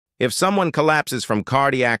If someone collapses from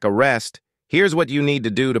cardiac arrest, here's what you need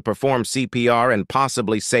to do to perform CPR and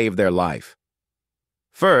possibly save their life.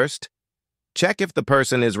 First, check if the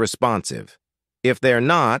person is responsive. If they're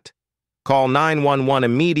not, call 911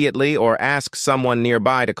 immediately or ask someone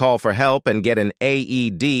nearby to call for help and get an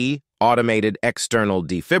AED, automated external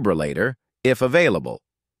defibrillator, if available.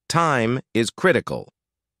 Time is critical.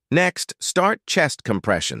 Next, start chest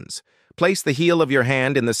compressions. Place the heel of your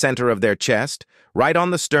hand in the center of their chest, right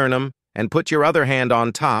on the sternum, and put your other hand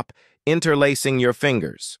on top, interlacing your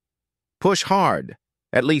fingers. Push hard,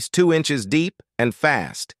 at least 2 inches deep and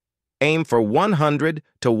fast. Aim for 100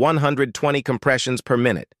 to 120 compressions per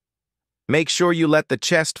minute. Make sure you let the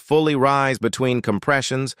chest fully rise between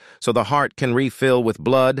compressions so the heart can refill with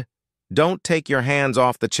blood. Don't take your hands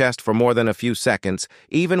off the chest for more than a few seconds,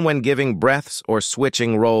 even when giving breaths or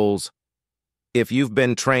switching roles. If you've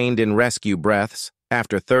been trained in rescue breaths,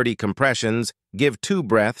 after 30 compressions, give 2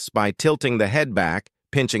 breaths by tilting the head back,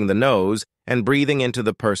 pinching the nose, and breathing into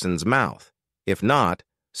the person's mouth. If not,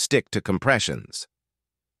 stick to compressions.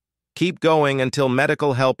 Keep going until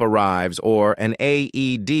medical help arrives or an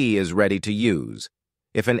AED is ready to use.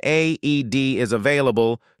 If an AED is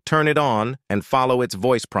available, turn it on and follow its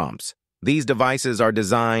voice prompts. These devices are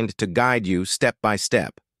designed to guide you step by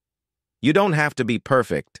step. You don't have to be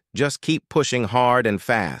perfect, just keep pushing hard and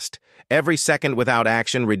fast. Every second without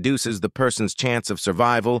action reduces the person's chance of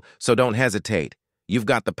survival, so don't hesitate. You've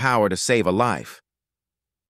got the power to save a life.